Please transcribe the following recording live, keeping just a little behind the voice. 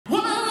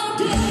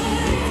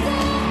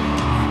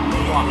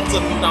震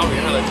到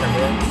连他的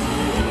camera，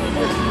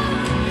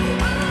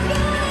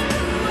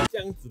这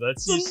样子的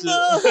气势，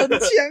很强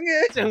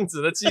耶！这样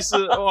子的气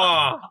势，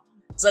哇！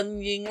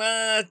真音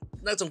啦，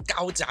那种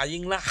高假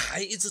音啦，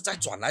还一直在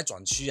转来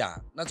转去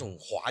啊，那种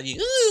滑音，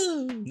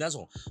那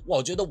种哇，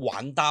我觉得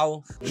玩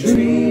到。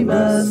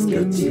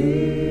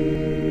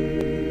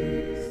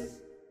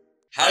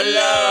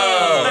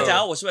Hello， 大家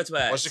好，我是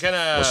Wet， 我是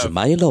Kenneth， 我是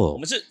Milo， 我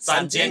们是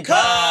三剑客。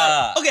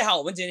OK， 好，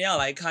我们今天要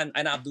来看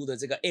Aina Abdul 的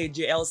这个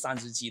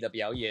AJL37的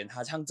表演，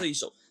他唱这一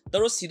首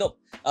Terus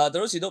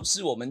Hidup。Terus Hidup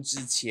是我们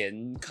之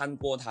前看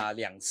过他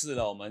2次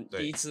了，我们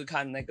第一次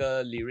看那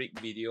个 lyric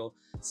video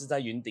是在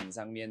云顶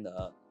上面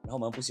的，然后我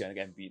们不喜欢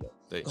那个 MV 的。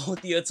对，然后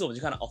第2次我们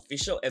就看了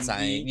official MV，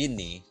 在印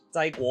尼，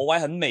在国外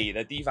很美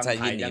的地方在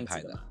拍印尼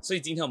拍的。所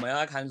以今天我们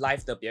要看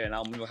live 的表演啦，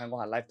我们没有看过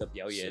他 live 的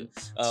表演。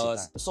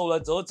收了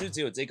之后就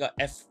只有这个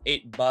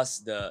F8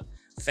 bus 的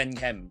fan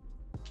cam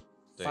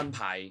翻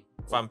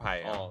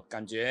拍哦，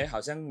感觉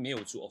好像没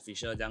有出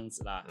official 这样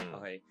子啦。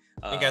OK，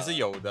 应该是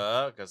有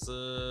的，可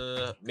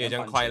是没有这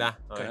样快啦。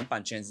可能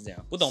版权是这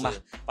样，不懂吧？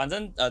反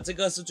正这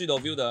个是最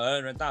多 view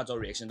的人，大家做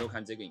reaction 都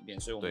看这个影片，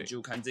所以我们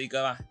就看这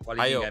个吧。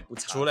还有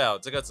除了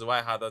这个之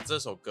外，他的这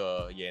首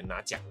歌也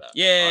拿奖了，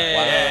耶！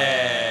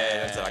这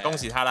样子啦，恭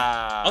喜他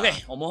啦。 OK，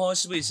 我们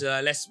事不宜迟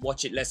 ，Let's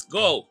watch it，Let's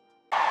go。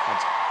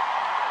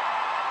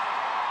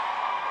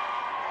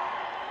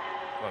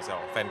哇塞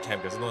 ，fan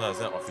cam 可是弄得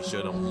是 official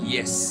那种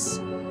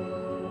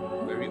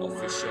 ，Yes，very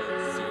official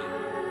feel。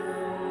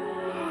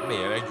美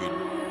的云，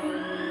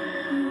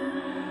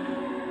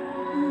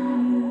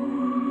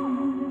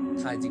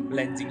它已经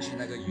blend 进去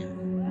那个云，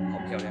好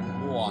漂亮！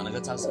哇，那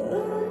个造型，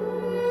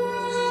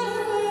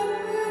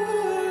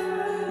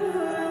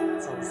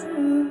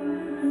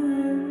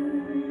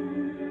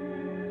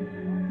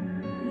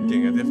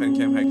点个这 fan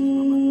cam 还可以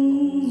慢慢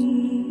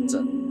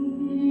真。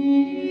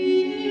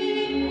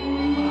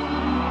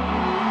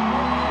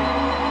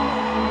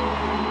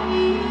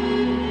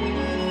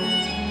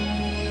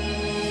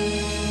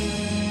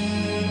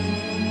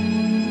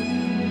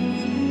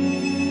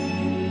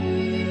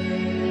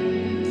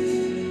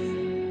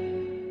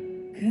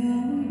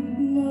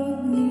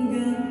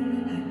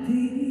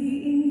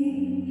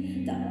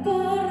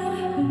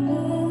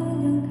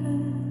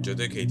绝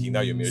对可以听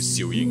到有没有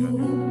修音啊。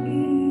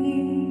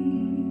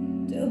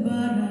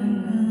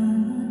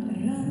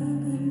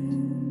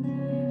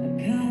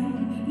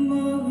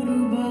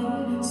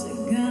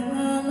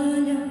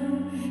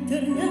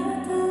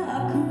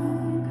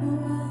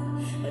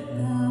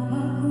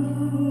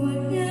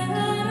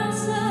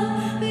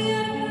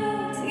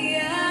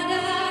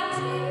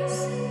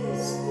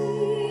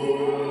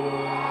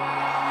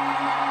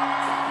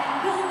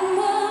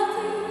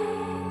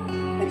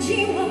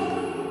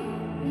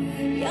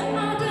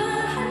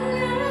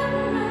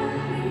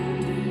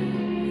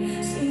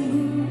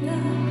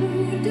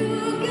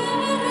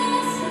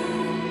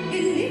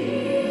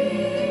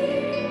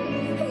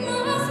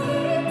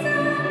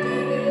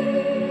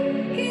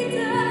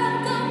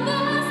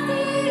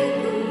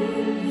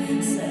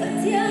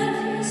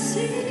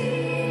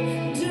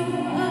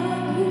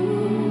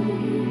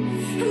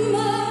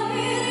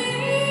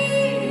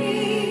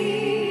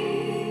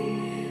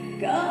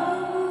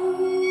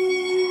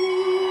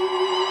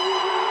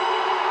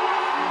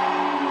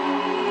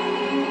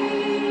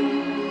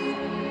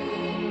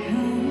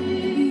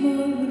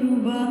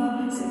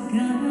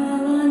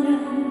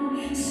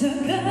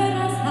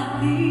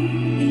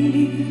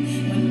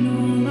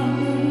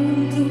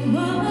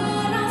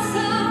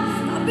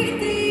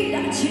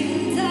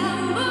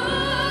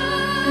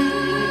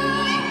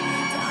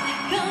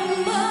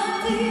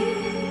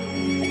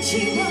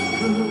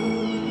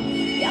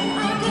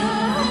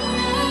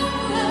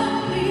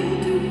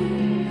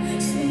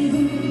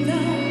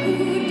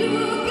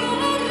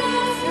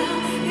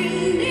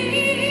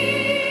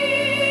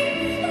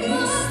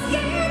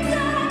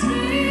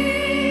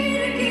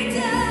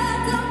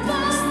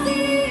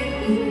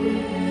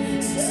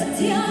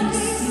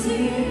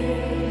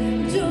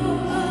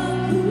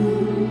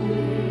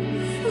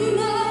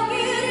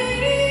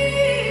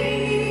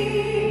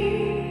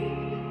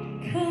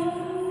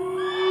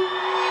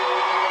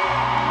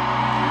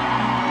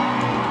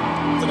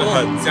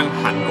很像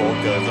韩国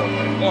歌这种的，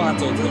哇，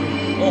走这种，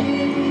哇，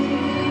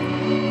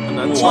很难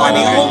哇，你穿。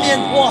后面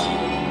哇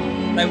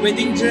，like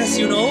wedding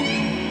dress，you know，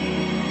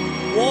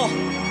 哇，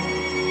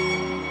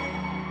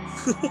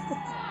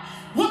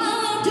哇，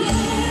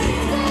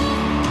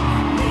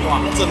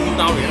震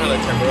到连他的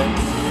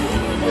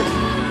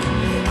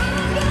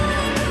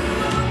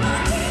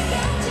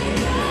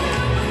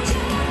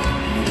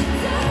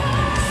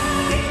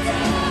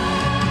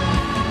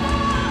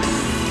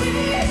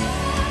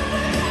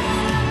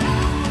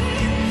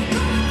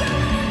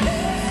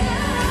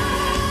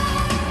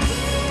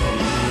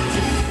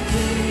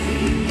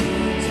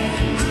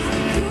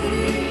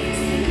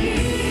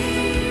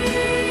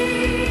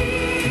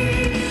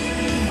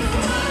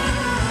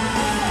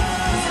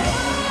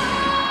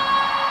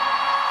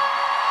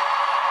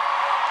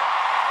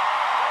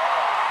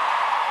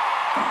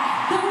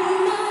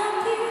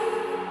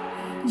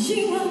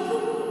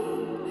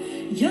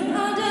yang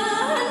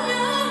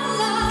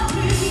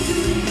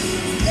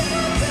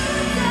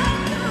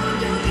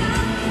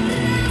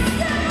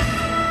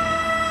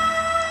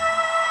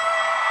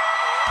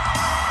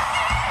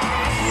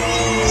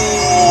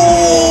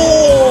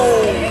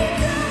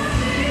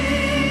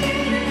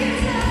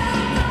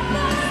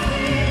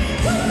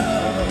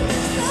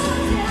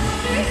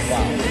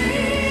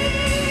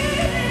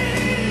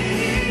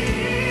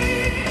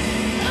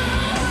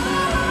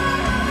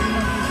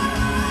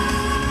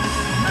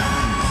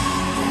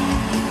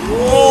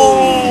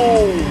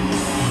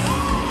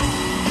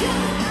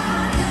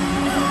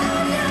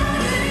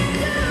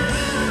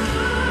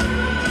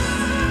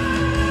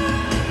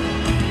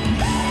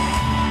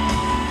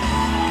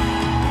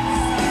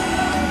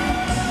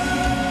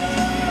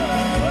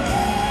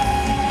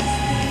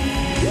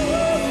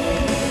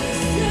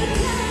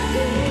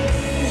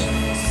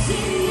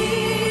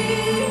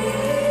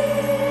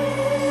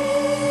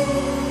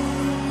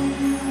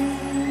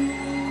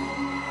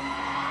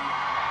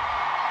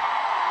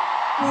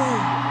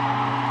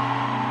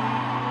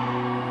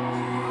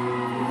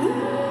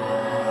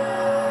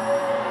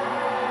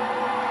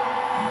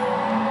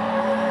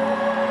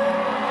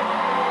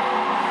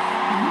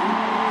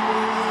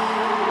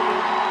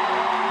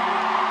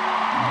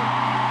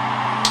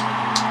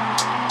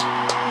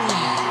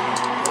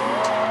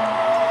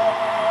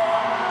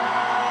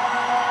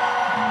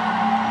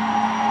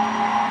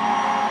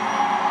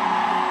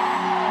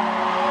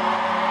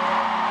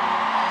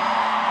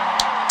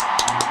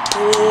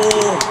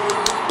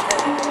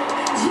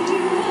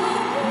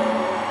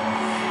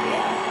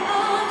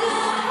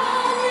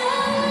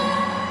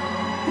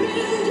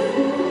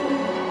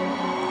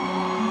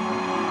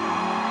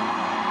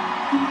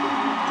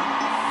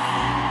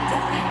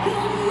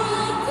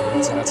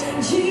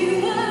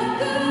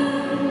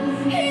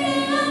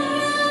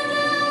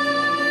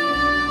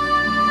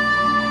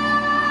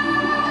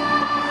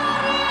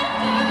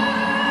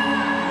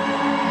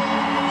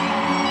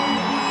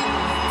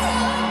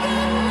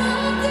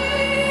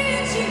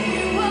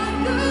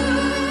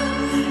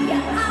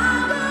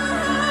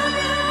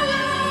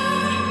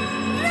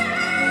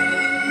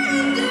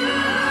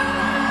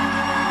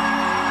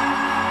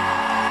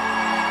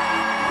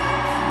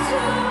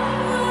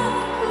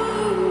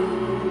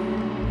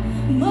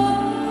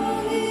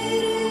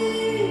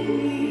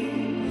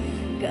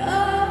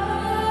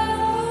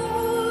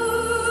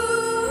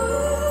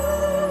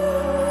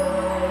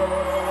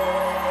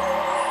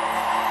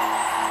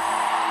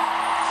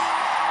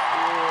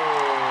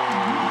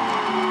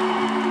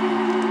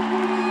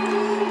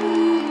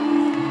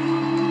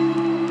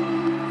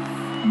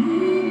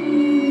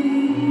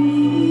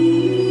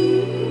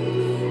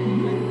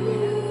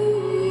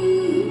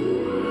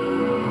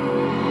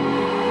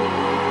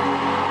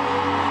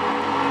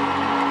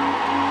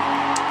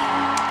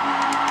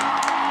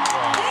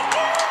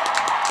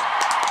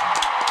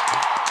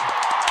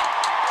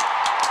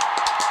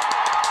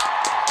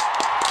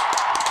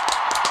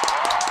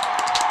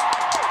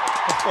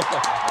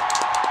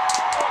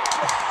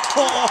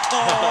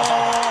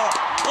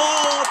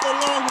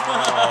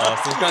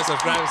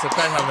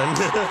subscribe 他们。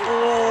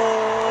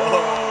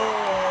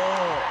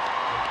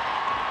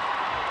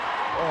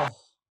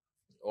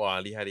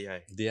哇，厉害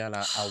！dia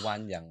lah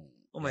awan yang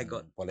Oh my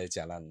god boleh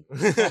jalan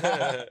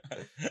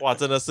哇，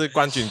真的是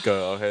冠军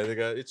歌 ，OK， 这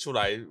个一出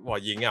来哇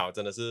赢啊，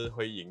真的是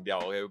会赢掉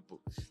 ，OK，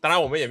 当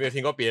然我们也没有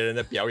听过别人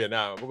的表演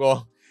啊，不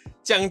过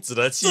这样子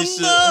的气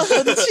势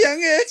很强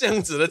耶，这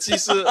样子的气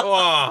势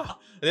哇！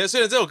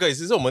虽然这首歌也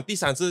是我们第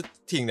3次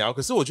听了，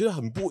可是我觉得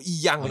很不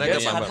一样，那个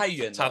版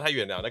本差太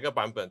远了，那个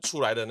版本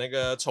出来的那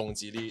个冲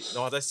击力，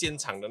然后在现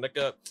场的那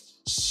个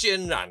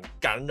渲染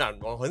感染，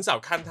我很少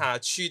看他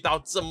去到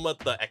这么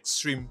的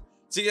extreme。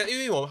这个，因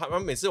为我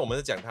们每次我们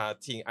在讲他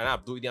听 Aina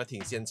Abdul 一定要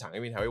听现场，因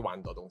为他会玩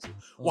很多东西。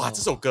哇，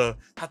这首歌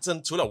他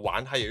除了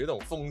玩，还有一种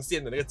奉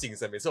献的那个精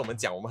神。每次我们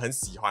讲我们很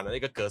喜欢的那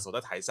个歌手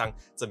在台上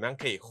怎么样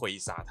可以挥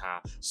洒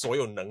他所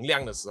有能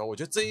量的时候，我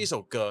觉得这一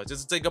首歌就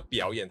是这个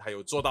表演，他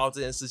有做到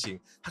这件事情。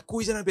他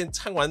故意在那边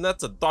唱完那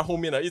整段后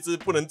面呢，一直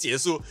不能结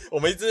束，我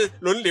们一直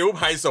轮流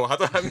拍手，他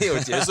都还没有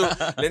结束，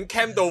连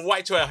cam 都歪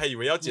出来，还以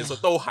为要结束，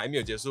都还没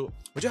有结束。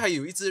我觉得还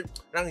有一直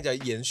让人家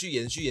延续，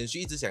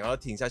一直想要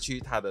听下去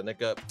他的那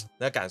个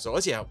感受，而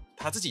且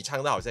他自己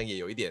唱的好像也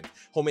有一点，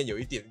后面有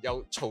一点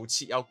要抽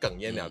泣、要哽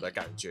咽了的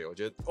感觉。我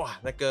觉得哇，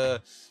那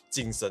个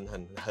精神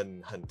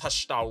很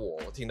touch 到我，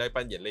我听到一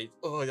半眼泪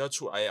要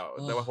出来了，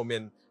在后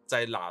面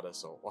再拉的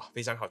时候，哇，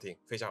非常好听，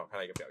非常好看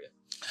的一个表演。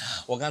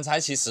我刚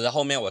才其实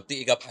后面我第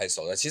一个拍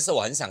手的，其实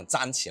我很想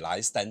站起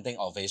来 standing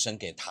ovation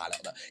给他了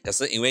的，可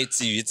是因为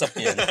基于这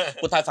边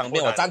不太方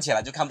便，我站起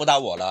来就看不到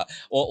我了。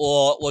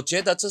我觉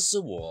得这是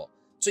我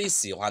最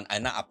喜欢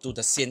Aina Abdul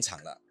的现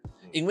场了。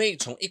因为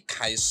从一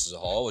开始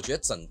我觉得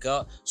整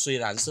个虽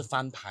然是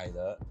翻拍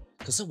的，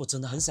可是我真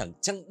的很想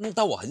这样弄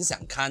到，我很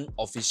想看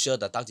official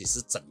的到底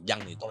是怎样，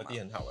你懂吗？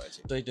很好，而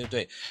且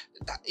对，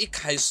一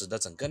开始的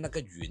整个那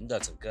个云的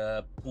整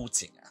个布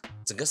景啊，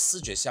整个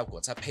视觉效果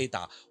再配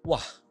搭，哇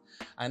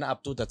 ，Aina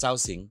Abdul 的造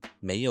型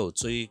没有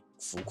最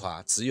浮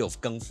夸，只有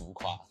更浮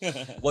夸。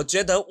我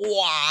觉得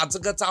哇，这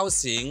个造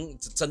型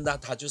真的，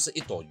它就是一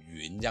朵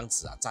云这样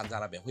子啊，站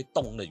在那边会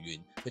动的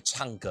云，会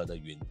唱歌的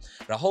云，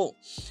然后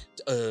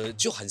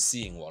就很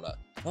吸引我了。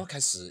然后开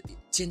始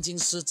渐进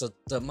式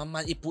的慢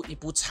慢一步一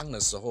步唱的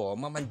时候，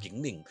慢慢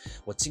引领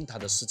我进他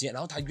的世界，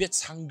然后他越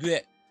唱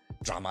越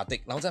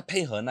dramatic， 然后再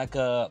配合那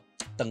个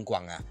灯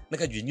光啊，那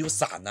个云又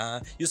闪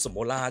啊，又什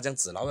么啦这样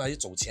子，然后他又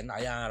走前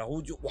来啊，然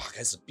后就哇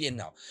开始变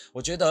了。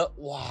我觉得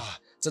哇，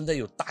真的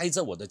有带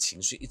着我的情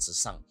绪一直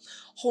上。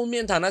后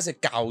面他那些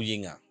高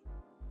音啊，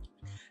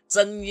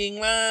真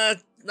音啦，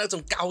那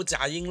种高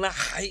假音啦，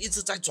还一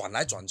直在转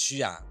来转去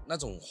啊，那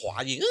种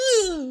滑音，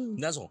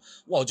那种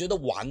哇，我觉得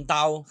玩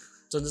到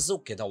真的是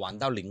给他玩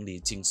到淋漓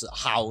尽致，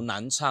好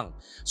难唱。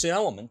虽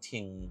然我们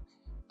听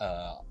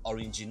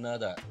original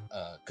的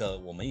歌，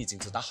我们已经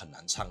知道很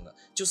难唱了，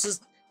就是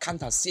看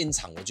他现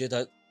场，我觉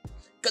得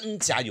更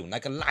加有那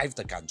个 live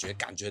的感觉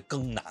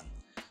更难。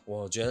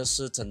我觉得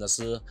是真的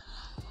是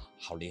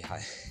好厉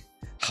害，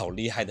好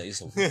厉害的一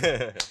首歌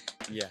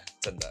，yeah，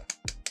 真的。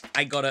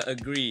I gotta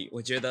agree，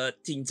 我觉得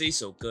听这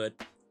首歌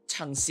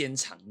唱现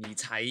场，你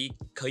才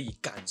可以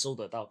感受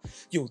得到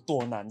有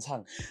多难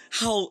唱，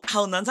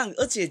好难唱，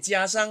而且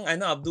加上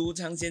Aina Abdul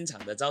唱现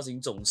场的造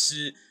型，总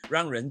是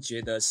让人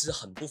觉得是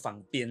很不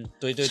方便。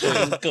对，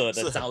唱歌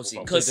的造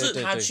型，可是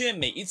他却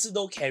每一次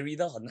都 carry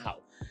得很好。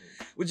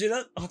我觉得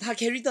哦，他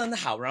carry 得很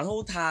好，然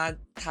后他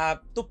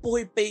都不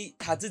会被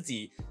他自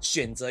己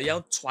选择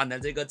要穿的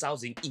这个造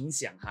型影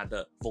响他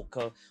的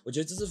vocal， 我觉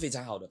得这是非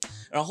常好的。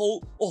然后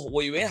哦，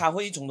我以为他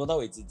会从头到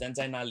尾只站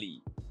在那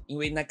里。因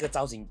为那个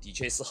造型的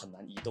确是很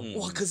难移动，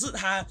哇！可是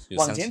他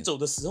往前走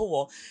的时候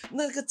哦，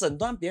那个整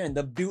段表演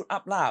的 build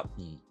up 啦，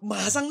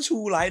马上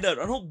出来的，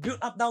然后 build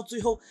up 到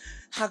最后，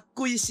他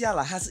跪下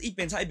来，他是一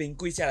边唱一边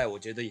跪下来，我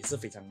觉得也是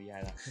非常厉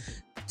害的。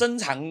正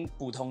常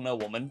普通的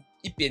我们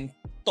一边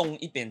动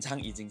一边唱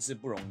已经是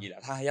不容易了，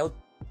他还要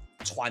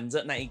穿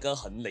着那一个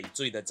很累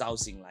赘的造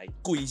型来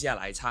跪下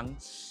来唱。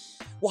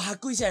哇！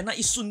跪下来那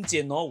一瞬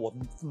间哦，我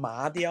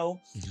麻掉，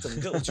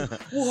整个我就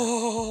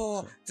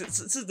哇，这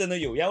是真的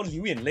有要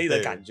流眼泪的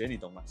感觉，你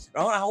懂吗？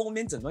然后后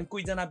面整段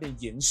跪在那边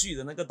延续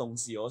的那个东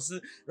西哦，是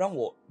让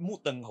我目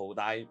瞪口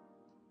呆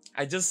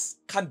 ，I just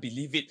can't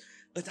believe it。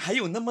还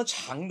有那么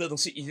长的东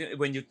西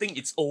 ，When you think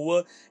it's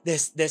over,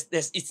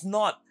 there's it's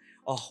not。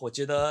哦，我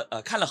觉得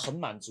看了很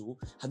满足，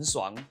很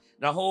爽。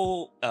然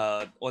后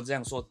我这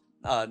样说。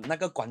那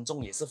个观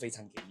众也是非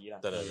常给力了，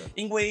对，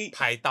因为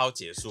拍到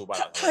结束吧，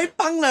太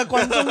棒了，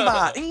观众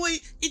吧，因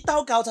为一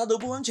到高潮的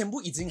部分全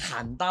部已经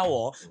喊到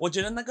哦，我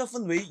觉得那个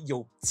氛围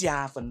有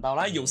加分到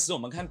啦。有时我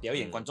们看表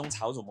演，观众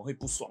吵我们会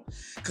不爽，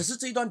可是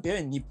这一段表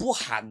演你不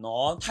喊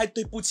哦，太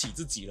对不起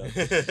自己了，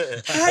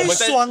太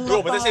爽了吧。如果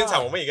我们在现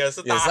场，我们一个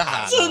是大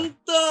喊，真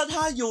的，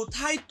他有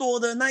太多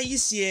的那一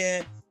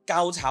些。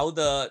高潮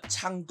的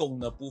唱功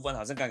的部分，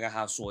好像刚刚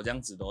他说这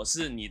样子的，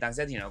是你当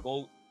下听了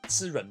过后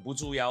是忍不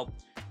住要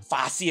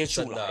发泄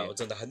出来，我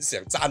真的很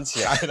想站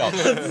起来了，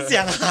很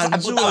想喊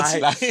出来。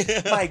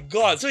My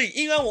God！ 所以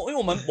因为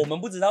我们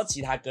不知道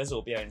其他歌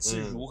手表演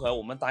是如何，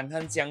我们单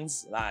看这样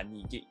子啦，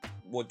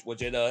我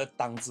觉得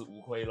当之无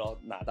愧咯，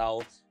拿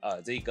到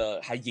这个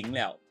还赢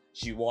了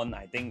 ，She won.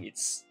 I think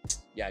it's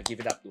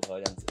give it up to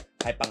her 这样子，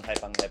太棒这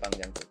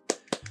样子。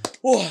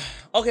哇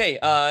 ，OK，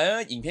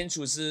 影片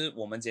出是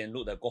我们今天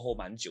录的过后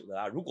蛮久的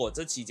啦。如果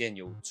这期间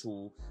有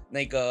出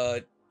那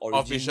个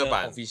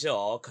official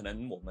哦，可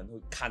能我们会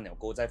看了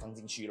过后再放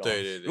进去咯。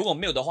对。如果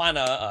没有的话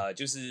呢，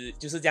就是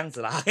这样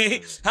子啦。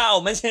好，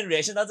我们先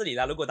reaction 到这里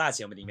啦。如果大家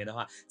喜欢我们的影片的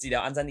话，记得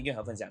要按赞、订阅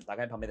和分享，打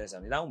开旁边的小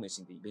铃铛，我们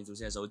新的影片出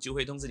现的时候就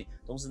会通知你。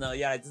同时呢，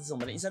要来支持我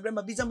们的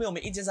Instagram、B 站为我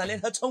们1键3连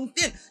和充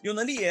电，有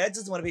能力也来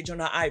支持我的 Patreon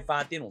和爱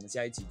发电。我们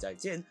下一期再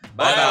见，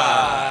拜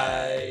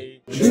拜。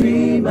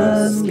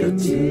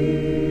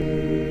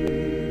 3Musketeers